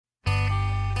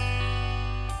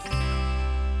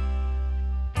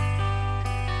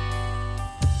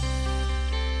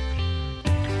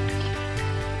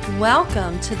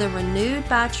Welcome to the Renewed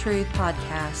by Truth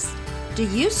podcast. Do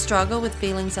you struggle with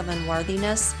feelings of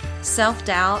unworthiness,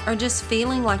 self-doubt, or just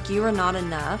feeling like you are not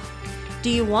enough?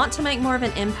 Do you want to make more of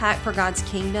an impact for God's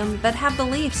kingdom, but have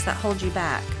beliefs that hold you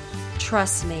back?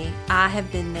 Trust me, I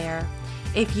have been there.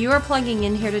 If you are plugging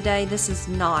in here today, this is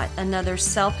not another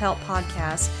self-help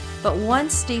podcast, but one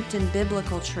steeped in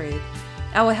biblical truth.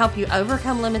 I will help you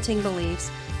overcome limiting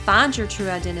beliefs, find your true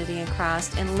identity in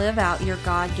Christ, and live out your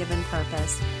God-given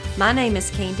purpose. My name is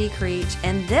Candy Creech,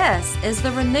 and this is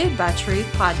the Renewed by Truth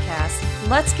podcast.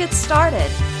 Let's get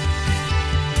started.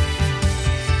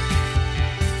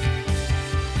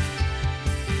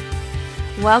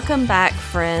 Welcome back,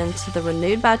 friend, to the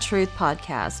Renewed by Truth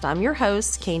podcast. I'm your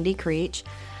host, Candy Creech.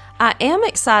 I am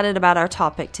excited about our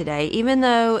topic today, even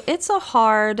though it's a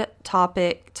hard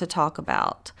topic to talk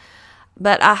about.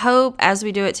 But I hope as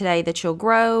we do it today that you'll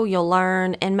grow, you'll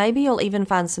learn, and maybe you'll even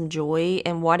find some joy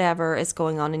in whatever is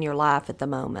going on in your life at the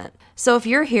moment. So if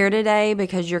you're here today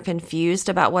because you're confused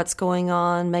about what's going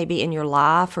on, maybe in your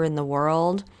life or in the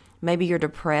world, maybe you're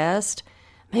depressed,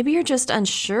 maybe you're just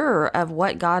unsure of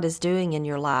what God is doing in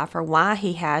your life or why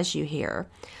He has you here,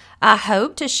 I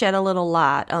hope to shed a little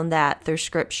light on that through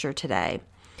Scripture today.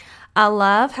 I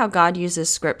love how God uses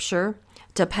Scripture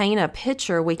to paint a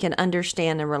picture we can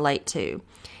understand and relate to.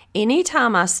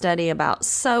 Anytime I study about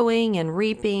sowing and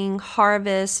reaping,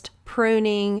 harvest,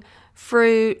 pruning,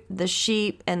 fruit, the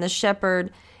sheep, and the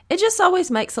shepherd, it just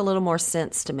always makes a little more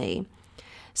sense to me.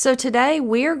 So today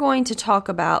we're going to talk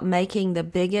about making the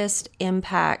biggest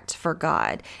impact for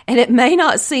God. And it may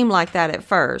not seem like that at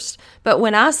first, but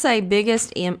when I say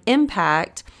biggest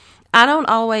impact, I don't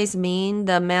always mean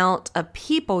the amount of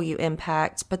people you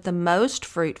impact, but the most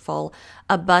fruitful,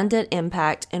 abundant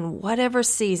impact in whatever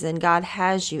season God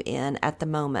has you in at the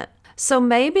moment. So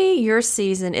maybe your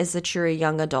season is that you're a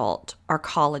young adult or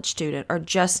college student or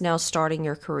just now starting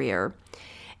your career.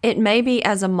 It may be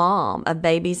as a mom of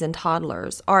babies and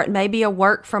toddlers, or it may be a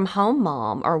work-from-home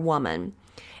mom or woman.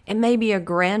 It may be a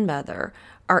grandmother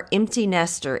or empty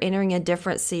nester entering a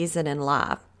different season in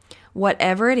life.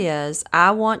 Whatever it is,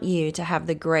 I want you to have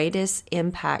the greatest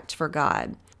impact for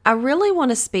God. I really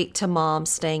want to speak to moms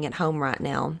staying at home right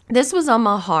now. This was on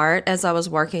my heart as I was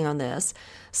working on this.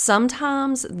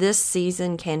 Sometimes this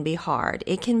season can be hard.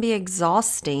 It can be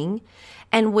exhausting,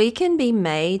 and we can be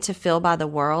made to feel by the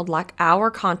world like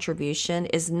our contribution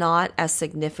is not as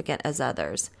significant as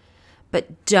others.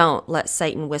 But don't let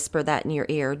Satan whisper that in your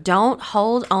ear. Don't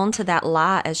hold on to that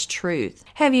lie as truth.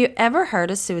 Have you ever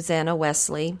heard of Susanna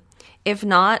Wesley? If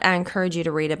not, I encourage you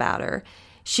to read about her.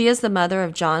 She is the mother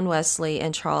of John Wesley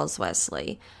and Charles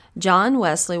Wesley. John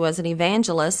Wesley was an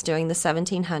evangelist during the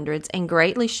 1700s and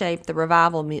greatly shaped the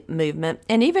revival movement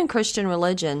and even Christian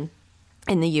religion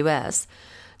in the U.S.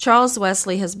 Charles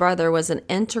Wesley, his brother, was an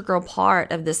integral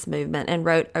part of this movement and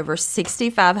wrote over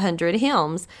 6,500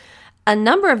 hymns. A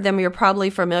number of them you're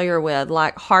probably familiar with,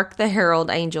 like Hark the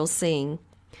Herald Angels Sing.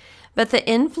 But the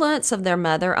influence of their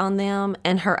mother on them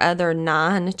and her other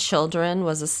 9 children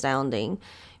was astounding.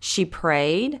 She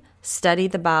prayed,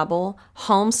 studied the Bible,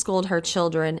 homeschooled her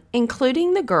children,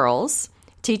 including the girls,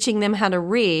 teaching them how to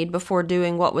read before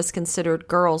doing what was considered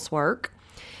girls' work.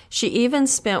 She even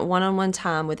spent one-on-one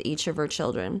time with each of her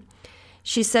children.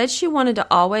 She said she wanted to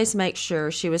always make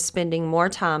sure she was spending more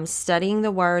time studying the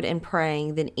Word and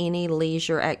praying than any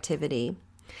leisure activity.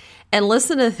 And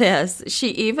listen to this,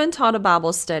 she even taught a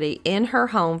Bible study in her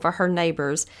home for her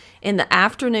neighbors in the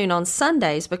afternoon on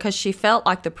Sundays because she felt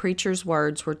like the preacher's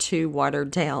words were too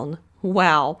watered down.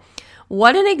 Wow,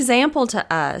 what an example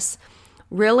to us.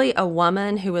 Really a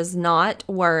woman who was not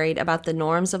worried about the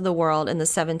norms of the world in the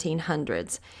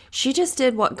 1700s. She just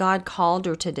did what God called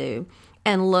her to do.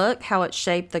 And look how it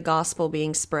shaped the gospel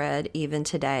being spread even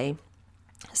today.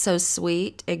 So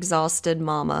sweet, exhausted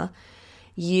mama,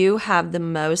 you have the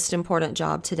most important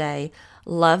job today.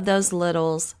 Love those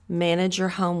littles, manage your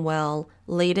home well,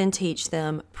 lead and teach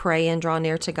them, pray and draw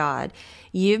near to God.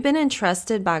 You've been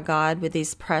entrusted by God with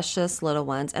these precious little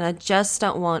ones, and I just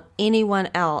don't want anyone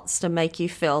else to make you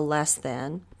feel less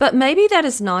than. But maybe that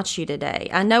is not you today.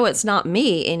 I know it's not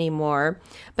me anymore,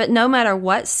 but no matter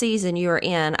what season you are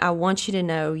in, I want you to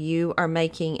know you are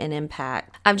making an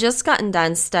impact. I've just gotten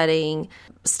done study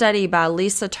by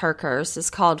Lisa Turkhurst. It's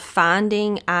called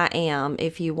Finding I Am,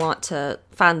 if you want to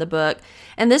find the book.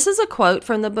 And this is a quote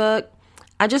from the book.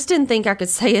 I just didn't think I could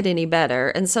say it any better.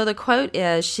 And so the quote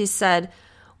is, she said,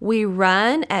 "We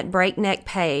run at breakneck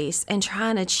pace and try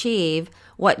and achieve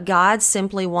what God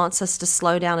simply wants us to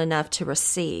slow down enough to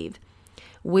receive.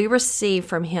 We receive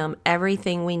from Him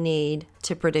everything we need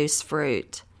to produce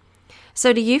fruit."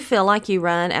 So do you feel like you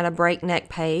run at a breakneck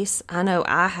pace? I know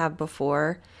I have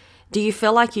before. Do you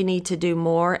feel like you need to do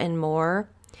more and more?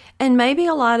 And maybe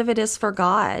a lot of it is for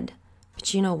God.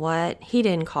 But you know what? He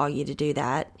didn't call you to do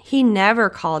that. He never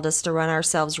called us to run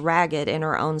ourselves ragged in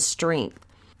our own strength.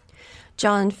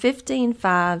 John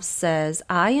 15:5 says,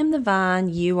 I am the vine,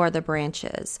 you are the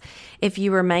branches. If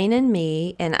you remain in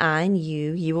me and I in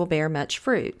you, you will bear much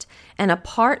fruit. And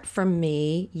apart from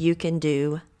me, you can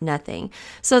do nothing.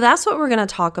 So that's what we're going to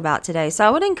talk about today. So I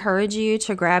would encourage you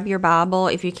to grab your Bible.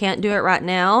 If you can't do it right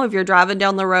now, if you're driving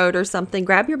down the road or something,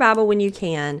 grab your Bible when you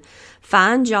can.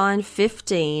 Find John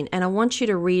 15, and I want you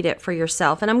to read it for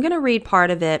yourself. And I'm going to read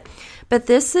part of it, but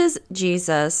this is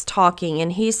Jesus talking,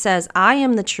 and he says, I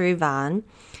am the true vine,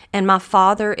 and my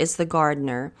Father is the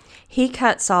gardener. He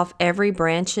cuts off every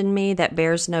branch in me that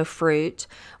bears no fruit,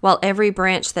 while every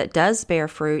branch that does bear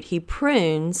fruit, he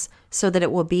prunes so that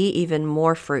it will be even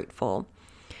more fruitful.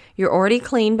 You're already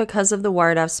clean because of the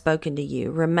word I've spoken to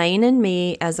you. Remain in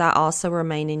me as I also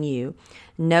remain in you.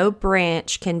 No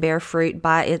branch can bear fruit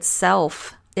by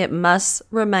itself. It must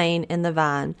remain in the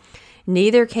vine.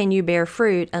 Neither can you bear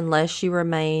fruit unless you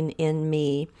remain in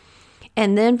me.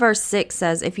 And then verse 6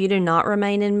 says, if you do not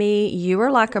remain in me, you are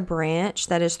like a branch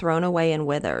that is thrown away and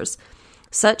withers.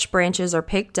 Such branches are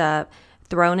picked up,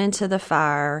 thrown into the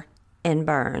fire, and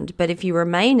burned. But if you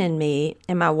remain in me,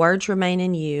 and my words remain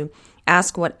in you,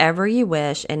 ask whatever you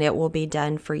wish, and it will be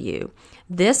done for you.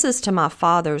 This is to my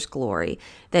Father's glory,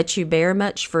 that you bear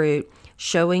much fruit,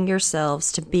 showing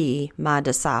yourselves to be my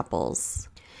disciples.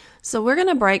 So we're going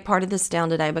to break part of this down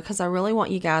today because I really want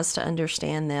you guys to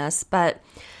understand this. But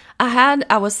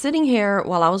I was sitting here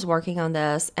while I was working on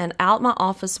this, and out my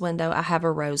office window, I have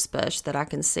a rose bush that I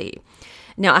can see.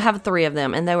 Now, I have 3 of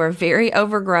them, and they were very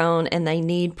overgrown, and they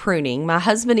need pruning. My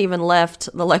husband even left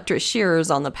the electric shears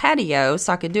on the patio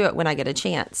so I could do it when I get a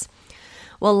chance.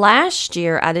 Well, last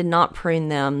year, I did not prune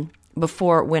them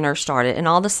before winter started, and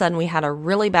all of a sudden, we had a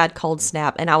really bad cold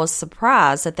snap, and I was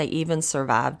surprised that they even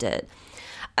survived it.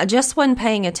 I just wasn't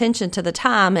paying attention to the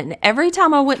time, and every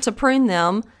time I went to prune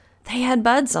them, they had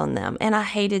buds on them, and I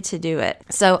hated to do it.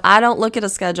 So I don't look at a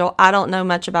schedule. I don't know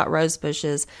much about rose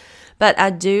bushes, but I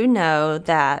do know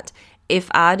that if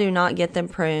I do not get them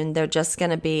pruned, they're just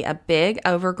going to be a big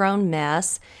overgrown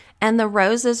mess, and the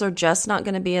roses are just not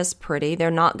going to be as pretty.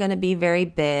 They're not going to be very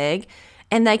big,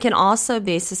 and they can also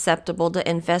be susceptible to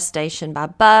infestation by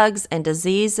bugs and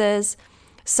diseases,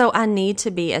 so I need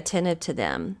to be attentive to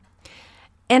them.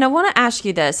 And I want to ask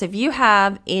you this, if you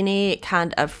have any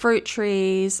kind of fruit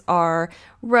trees or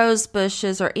rose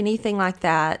bushes or anything like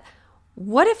that,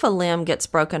 what if a limb gets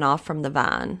broken off from the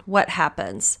vine? What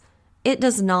happens? It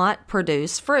does not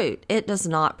produce fruit. It does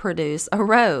not produce a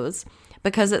rose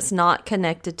because it's not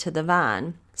connected to the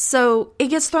vine. So it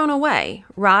gets thrown away,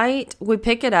 right? We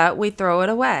pick it up, we throw it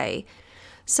away.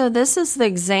 So this is the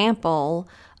example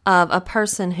of a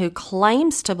person who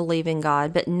claims to believe in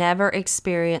God but never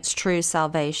experienced true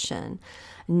salvation.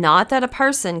 Not that a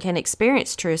person can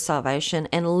experience true salvation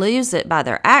and lose it by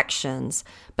their actions,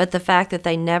 but the fact that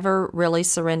they never really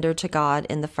surrendered to God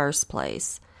in the first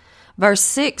place. Verse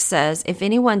 6 says, if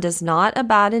anyone does not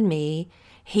abide in me,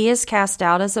 he is cast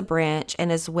out as a branch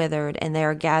and is withered, and they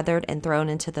are gathered and thrown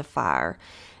into the fire.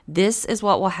 This is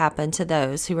what will happen to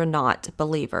those who are not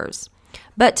believers.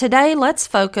 But today, let's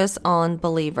focus on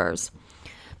believers.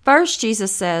 First,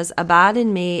 Jesus says, abide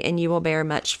in me and you will bear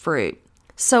much fruit.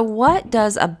 So what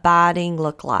does abiding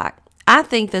look like? I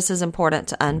think this is important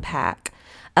to unpack.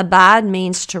 Abide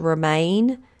means to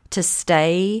remain, to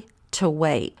stay, to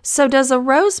wait. So does a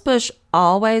rose bush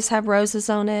always have roses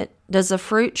on it? Does a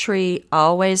fruit tree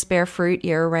always bear fruit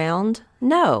year-round?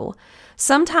 No.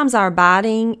 Sometimes our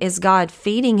abiding is God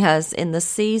feeding us in the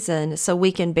season so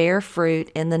we can bear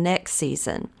fruit in the next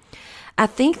season. I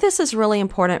think this is really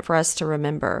important for us to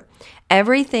remember.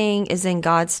 Everything is in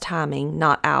God's timing,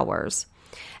 not ours.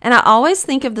 And I always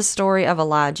think of the story of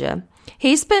Elijah.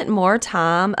 He spent more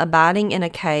time abiding in a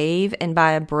cave and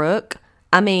by a brook,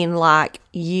 like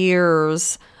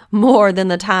years more than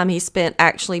the time he spent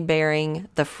actually bearing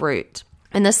the fruit.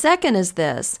 And the second is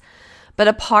this, but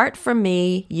apart from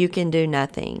me, you can do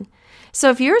nothing. So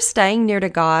if you're staying near to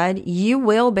God, you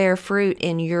will bear fruit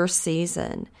in your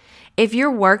season. If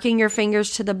you're working your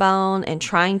fingers to the bone and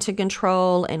trying to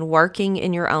control and working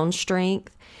in your own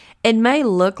strength, it may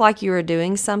look like you are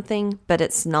doing something, but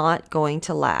it's not going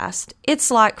to last. It's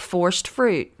like forced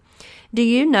fruit. Do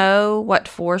you know what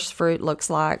forced fruit looks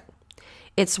like?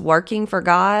 It's working for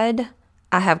God.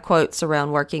 I have quotes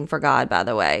around working for God, by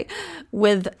the way,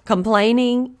 with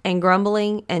complaining and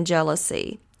grumbling and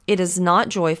jealousy. It is not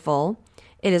joyful.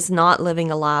 It is not living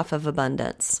a life of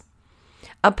abundance.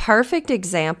 A perfect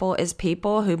example is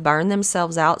people who burn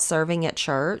themselves out serving at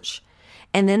church,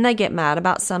 and then they get mad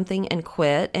about something and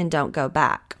quit and don't go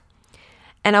back.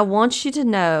 And I want you to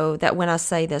know that when I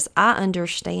say this, I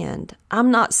understand.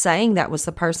 I'm not saying that was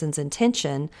the person's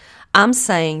intention. I'm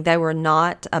saying they were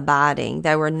not abiding.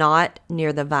 They were not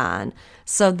near the vine.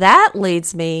 So that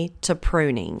leads me to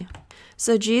pruning.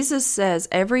 So Jesus says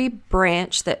every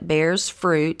branch that bears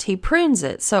fruit, he prunes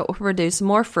it so it will produce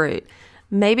more fruit.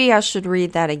 Maybe I should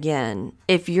read that again.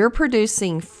 If you're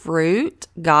producing fruit,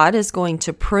 God is going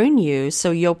to prune you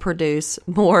so you'll produce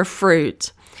more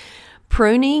fruit.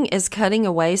 Pruning is cutting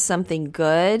away something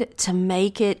good to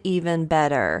make it even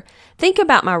better. Think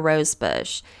about my rose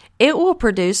bush. It will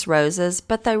produce roses,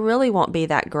 but they really won't be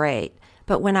that great.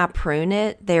 But when I prune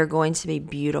it, they're going to be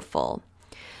beautiful.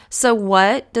 So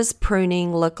what does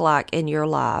pruning look like in your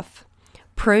life?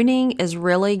 Pruning is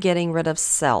really getting rid of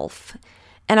self.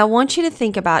 And I want you to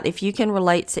think about if you can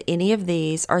relate to any of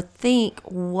these, or think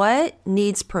what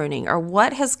needs pruning, or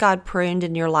what has God pruned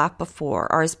in your life before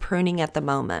or is pruning at the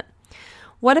moment.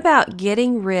 What about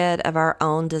getting rid of our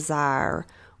own desire,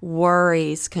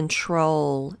 worries,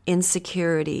 control,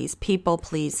 insecurities,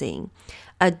 people-pleasing,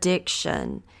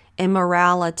 addiction,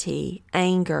 immorality,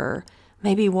 anger,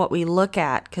 maybe what we look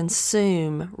at,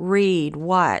 consume, read,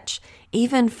 watch,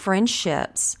 even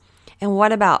friendships? And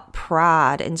what about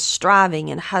pride and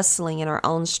striving and hustling in our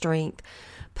own strength,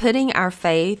 putting our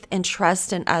faith and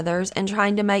trust in others and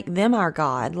trying to make them our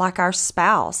God, like our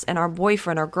spouse and our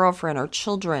boyfriend or girlfriend or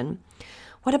children?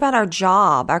 What about our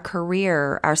job, our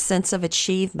career, our sense of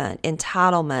achievement,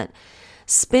 entitlement,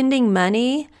 spending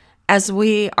money as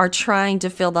we are trying to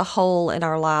fill the hole in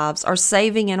our lives, or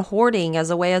saving and hoarding as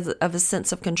a way of a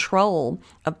sense of control,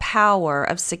 of power,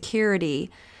 of security?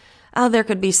 Oh, there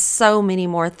could be so many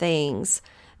more things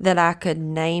that I could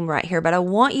name right here, but I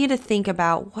want you to think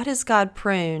about what has God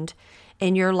pruned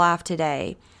in your life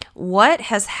today? What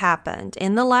has happened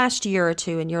in the last year or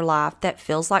two in your life that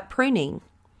feels like pruning?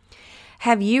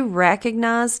 Have you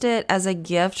recognized it as a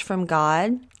gift from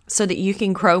God so that you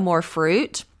can grow more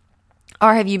fruit?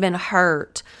 Or have you been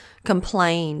hurt,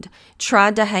 complained,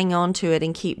 tried to hang on to it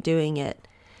and keep doing it?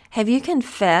 Have you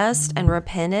confessed and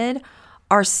repented,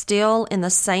 or still in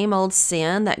the same old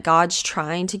sin that God's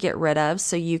trying to get rid of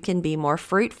so you can be more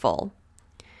fruitful?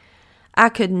 I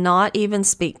could not even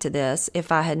speak to this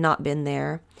if I had not been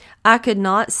there. I could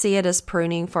not see it as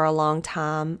pruning for a long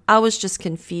time. I was just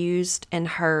confused and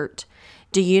hurt.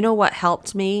 Do you know what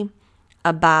helped me?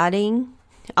 Abiding.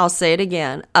 I'll say it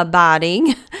again.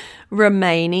 Abiding,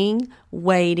 remaining,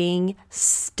 waiting,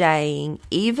 staying,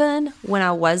 even when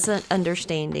I wasn't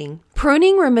understanding.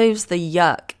 Pruning removes the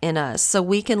yuck in us so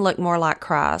we can look more like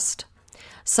Christ.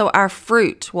 So our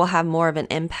fruit will have more of an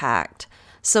impact.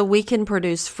 So we can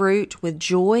produce fruit with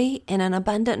joy and an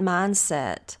abundant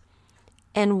mindset.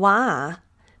 And why?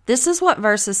 This is what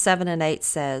verses 7 and 8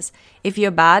 says. If you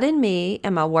abide in me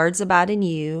and my words abide in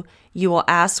you, you will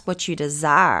ask what you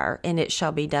desire, and it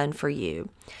shall be done for you.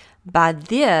 By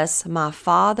this my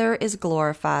Father is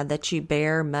glorified, that you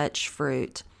bear much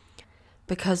fruit.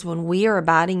 Because when we are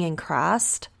abiding in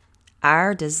Christ,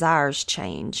 our desires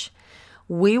change.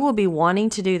 We will be wanting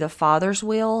to do the Father's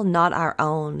will, not our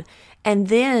own. And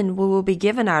then we will be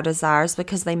given our desires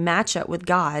because they match up with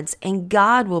God's, and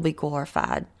God will be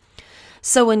glorified.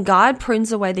 So when God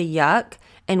prunes away the yuck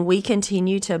and we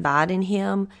continue to abide in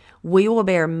Him, we will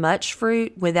bear much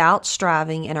fruit without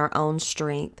striving in our own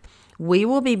strength. We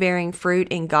will be bearing fruit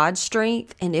in God's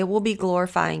strength, and it will be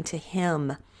glorifying to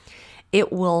Him.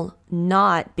 It will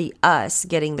not be us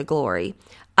getting the glory.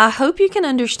 I hope you can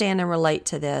understand and relate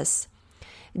to this.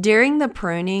 During the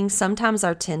pruning, sometimes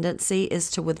our tendency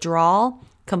is to withdraw,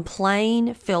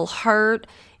 complain, feel hurt,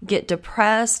 get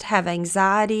depressed, have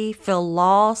anxiety, feel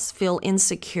lost, feel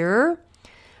insecure.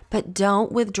 But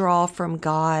don't withdraw from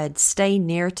God. Stay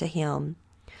near to Him.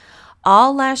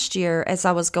 All last year, as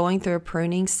I was going through a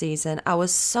pruning season, I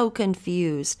was so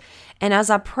confused. And as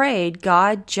I prayed,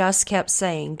 God just kept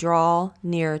saying, draw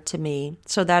near to me.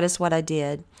 So that is what I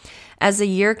did. As the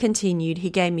year continued, He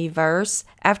gave me verse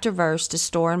after verse to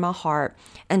store in my heart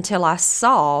until I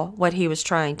saw what He was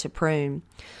trying to prune,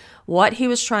 what He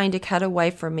was trying to cut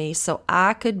away from me so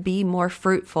I could be more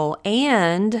fruitful,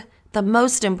 and the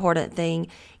most important thing,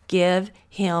 give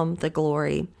Him the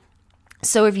glory.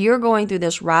 So if you're going through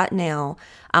this right now,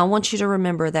 I want you to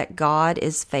remember that God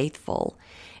is faithful.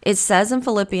 It says in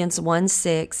Philippians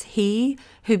 1:6, He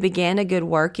who began a good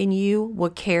work in you will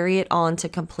carry it on to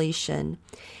completion.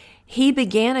 He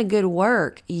began a good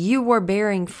work. You were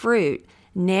bearing fruit.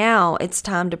 Now it's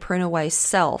time to prune away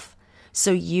self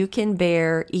so you can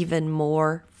bear even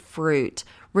more fruit.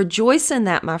 Rejoice in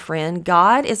that, my friend.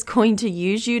 God is going to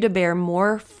use you to bear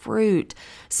more fruit.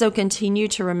 So continue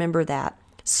to remember that.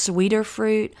 Sweeter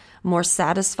fruit, more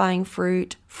satisfying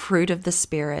fruit, fruit of the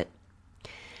Spirit.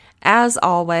 As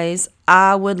always,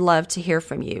 I would love to hear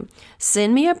from you.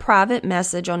 Send me a private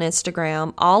message on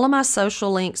Instagram. All of my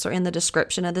social links are in the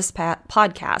description of this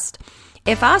podcast.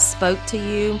 If I spoke to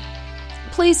you,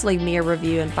 please leave me a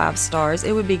review and 5 stars.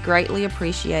 It would be greatly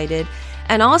appreciated.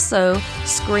 And also,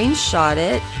 screenshot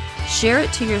it, share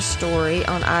it to your story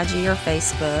on IG or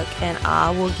Facebook, and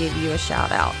I will give you a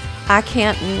shout out. I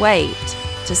can't wait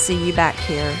to see you back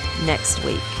here next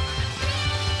week.